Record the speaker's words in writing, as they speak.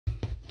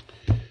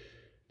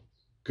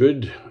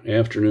Good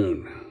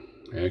afternoon.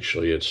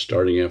 Actually, it's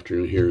starting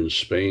afternoon here in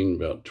Spain,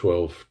 about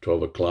 12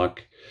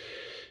 o'clock.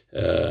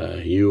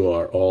 You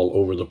are all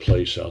over the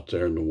place out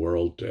there in the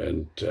world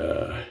and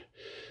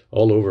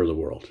all over the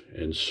world.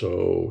 And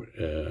so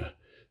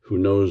who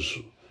knows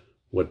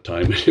what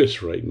time it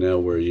is right now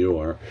where you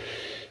are.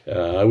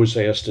 I was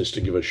asked us to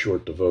give a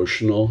short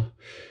devotional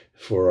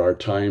for our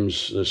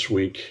times this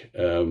week.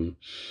 And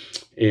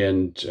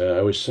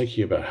I was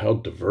thinking about how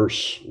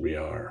diverse we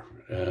are.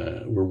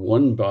 We're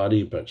one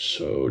body, but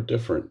so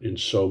different in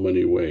so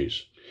many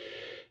ways.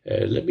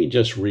 Let me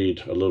just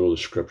read a little of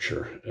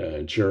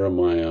scripture.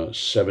 Jeremiah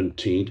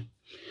 17,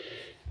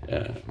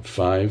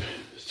 5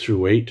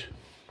 through 8.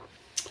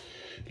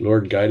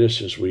 Lord, guide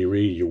us as we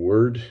read your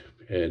word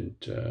and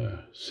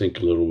think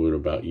a little bit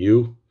about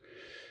you.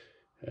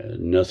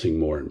 Nothing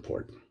more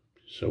important.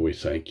 So we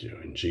thank you.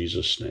 In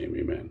Jesus' name,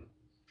 amen.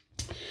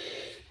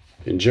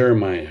 In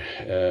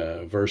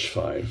Jeremiah, verse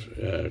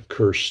 5,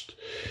 cursed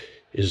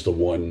is the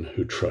one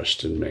who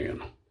trusts in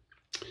man.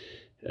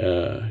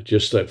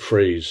 Just that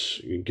phrase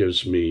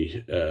gives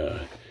me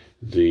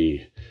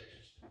the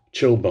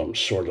chill bumps,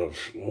 sort of,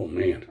 oh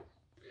man,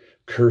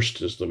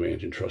 cursed is the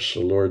man who trusts the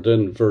Lord.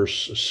 Then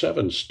verse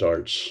 7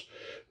 starts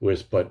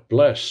with, but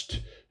blessed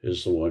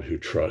is the one who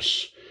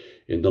trusts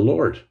in the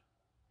Lord.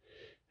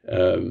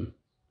 The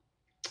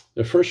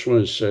first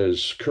one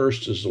says,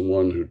 cursed is the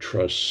one who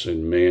trusts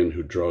in man,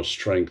 who draws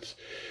strength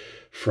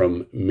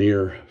from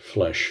mere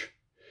flesh,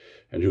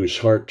 and whose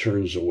heart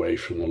turns away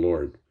from the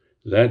Lord.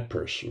 That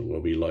person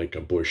will be like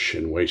a bush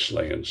in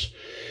wastelands.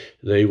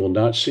 They will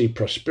not see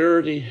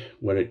prosperity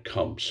when it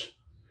comes.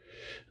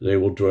 They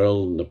will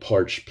dwell in the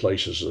parched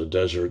places of the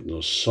desert, in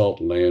the salt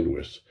land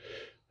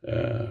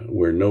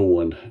where no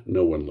one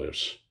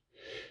lives.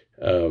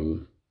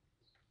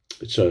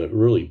 It's a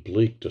really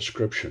bleak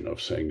description of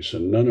things,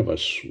 and none of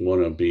us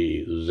want to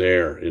be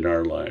there in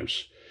our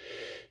lives.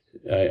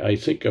 I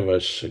think of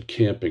us at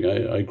camping.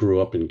 I grew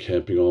up in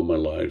camping all my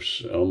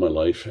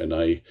life,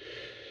 and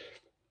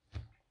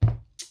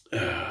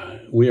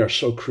we are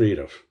so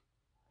creative.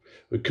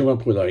 We come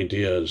up with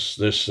ideas,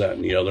 this, that,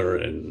 and the other,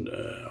 and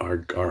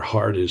our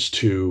heart is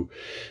to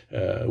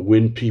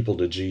win people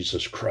to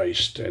Jesus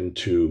Christ and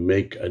to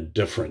make a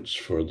difference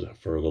for the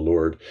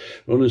Lord.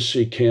 We want to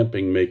see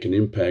camping make an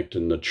impact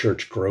in the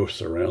church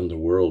growth around the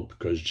world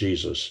because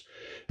Jesus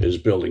is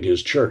building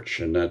his church,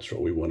 and that's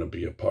what we want to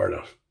be a part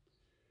of.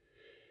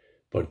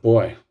 But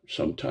boy,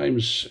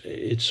 sometimes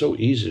it's so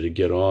easy to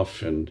get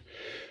off and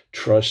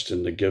trust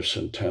in the gifts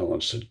and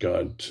talents that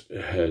God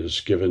has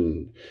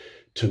given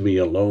to me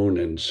alone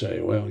and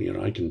say, well,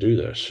 I can do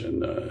this.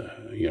 And,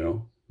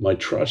 my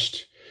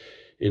trust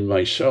in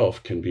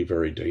myself can be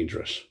very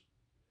dangerous.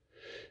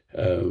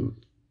 And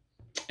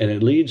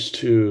it leads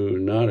to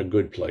not a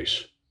good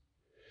place.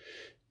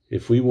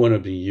 If we want to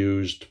be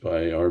used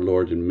by our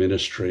Lord in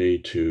ministry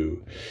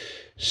to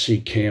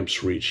see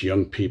camps reach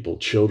young people,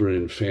 children,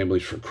 and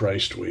families for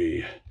Christ,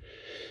 we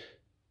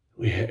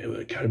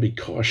got to be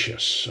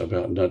cautious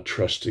about not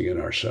trusting in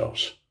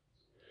ourselves.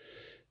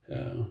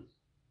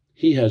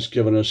 He has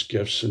given us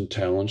gifts and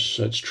talents,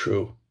 that's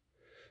true.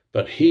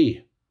 But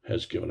he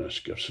has given us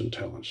gifts and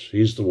talents.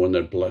 He's the one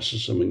that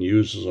blesses them and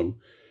uses them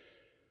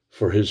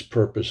for his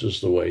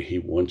purposes the way he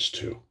wants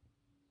to.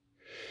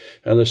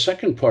 And the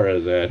second part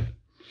of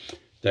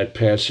that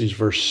passage,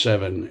 verse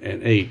 7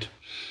 and 8,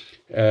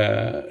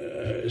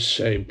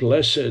 say,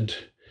 blessed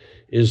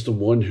is the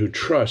one who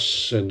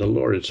trusts in the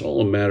Lord. It's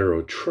all a matter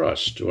of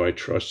trust. Do I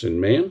trust in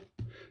man?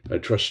 I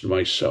trust in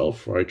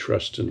myself, or I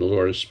trust in the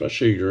Lord,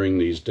 especially during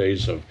these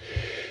days of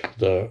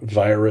the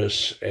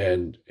virus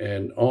and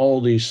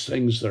all these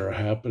things that are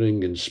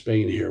happening in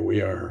Spain here.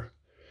 We are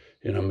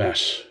in a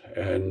mess,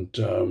 and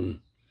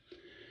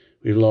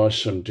we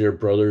lost some dear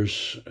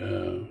brothers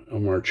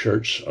of our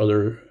church.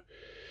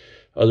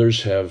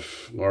 Others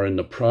are in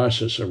the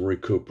process of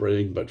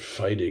recuperating, but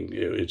fighting.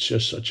 It's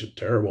just such a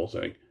terrible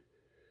thing.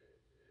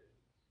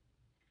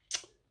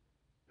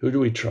 Who do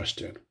we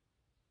trust in?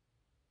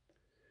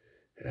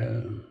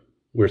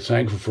 We're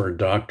thankful for our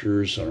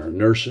doctors and our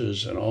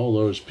nurses, and all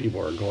those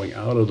people are going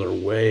out of their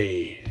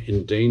way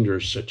in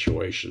dangerous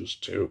situations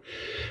to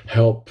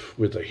help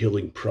with the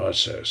healing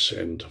process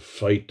and to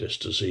fight this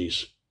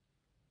disease.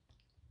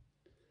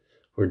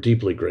 We're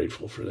deeply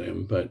grateful for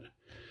them, but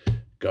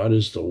God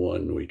is the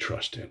one we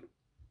trust in.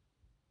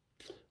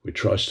 We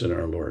trust in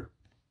our Lord.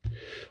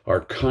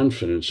 Our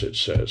confidence, it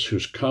says,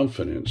 whose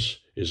confidence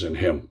is in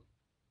him.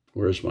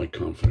 Where is my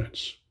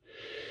confidence?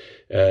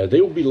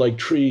 They will be like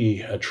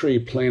a tree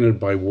planted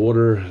by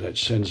water that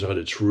sends out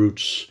its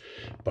roots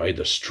by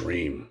the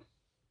stream,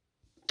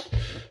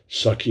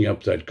 sucking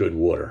up that good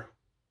water.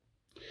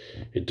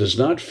 It does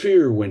not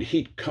fear when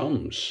heat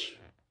comes.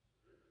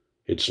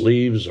 Its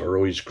leaves are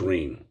always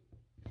green.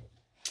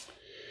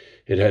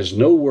 It has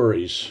no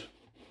worries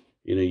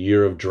in a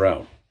year of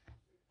drought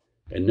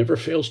and never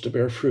fails to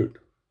bear fruit.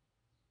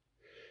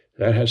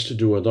 That has to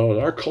do with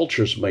our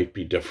cultures might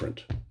be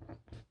different,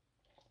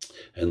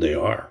 and they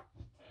are.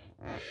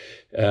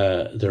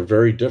 they're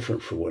very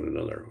different from one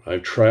another.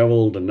 I've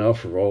traveled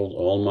enough for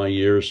all my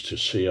years to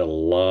see a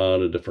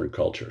lot of different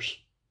cultures.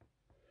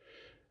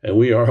 And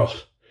we're all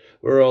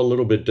a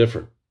little bit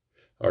different.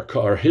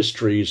 Our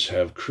histories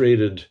have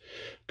created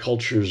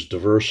cultures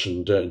diverse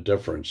and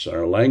different.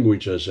 Our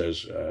languages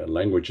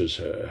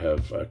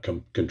have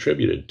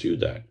contributed to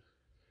that.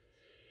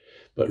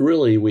 But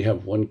really, we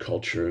have one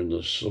culture, and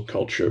this is the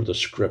culture of the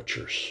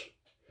scriptures,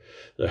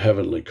 the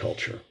heavenly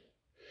culture.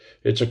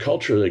 It's a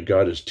culture that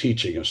God is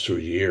teaching us through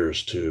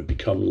years to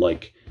become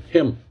like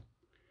Him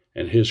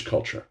and His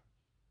culture.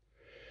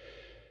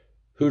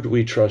 Who do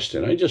we trust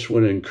in? I just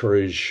want to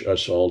encourage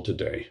us all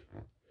today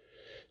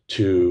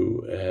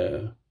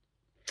to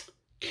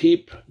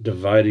keep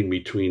dividing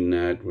between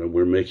that when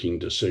we're making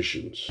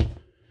decisions,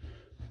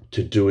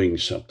 to doing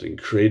something,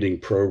 creating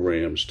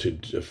programs,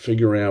 to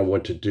figure out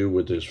what to do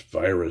with this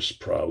virus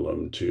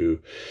problem,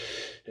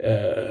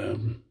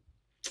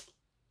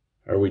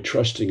 are we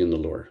trusting in the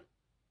Lord?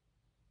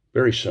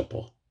 Very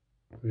simple.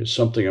 It's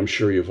something I'm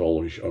sure you've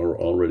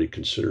already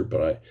considered,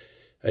 but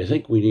I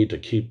think we need to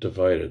keep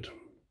divided.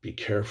 Be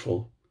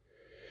careful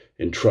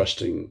in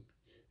trusting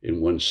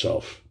in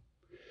oneself.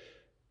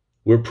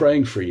 We're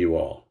praying for you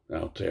all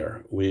out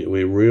there. We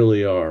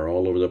really are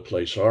all over the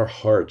place. Our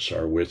hearts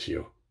are with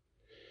you.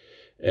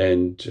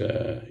 And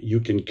you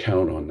can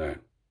count on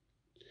that.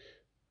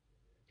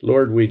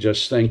 Lord, we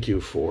just thank you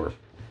for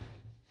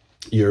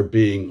your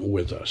being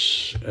with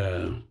us.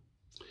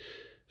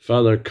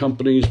 Father,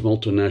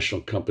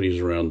 multinational companies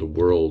around the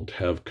world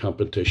have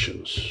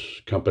competition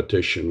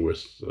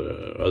with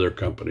other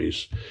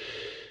companies.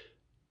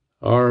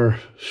 Our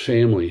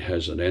family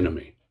has an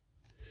enemy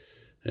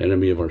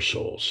of our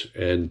souls.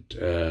 And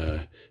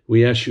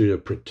we ask you to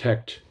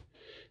protect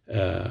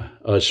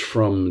us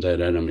from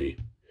that enemy.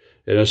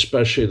 And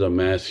especially the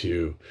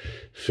Matthew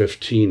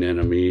 15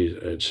 enemy,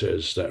 it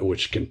says that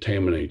which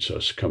contaminates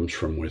us comes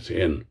from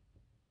within.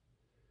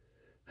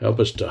 Help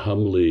us to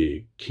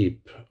humbly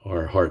keep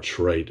our hearts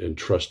right and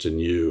trust in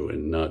you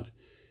and not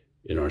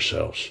in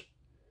ourselves.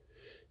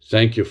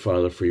 Thank you,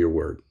 Father, for your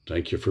word.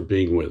 Thank you for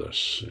being with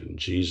us. In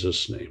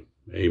Jesus' name,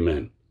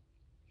 amen.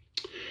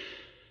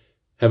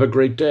 Have a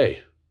great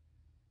day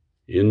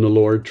in the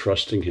Lord,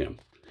 trusting him.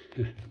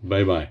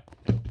 Bye-bye.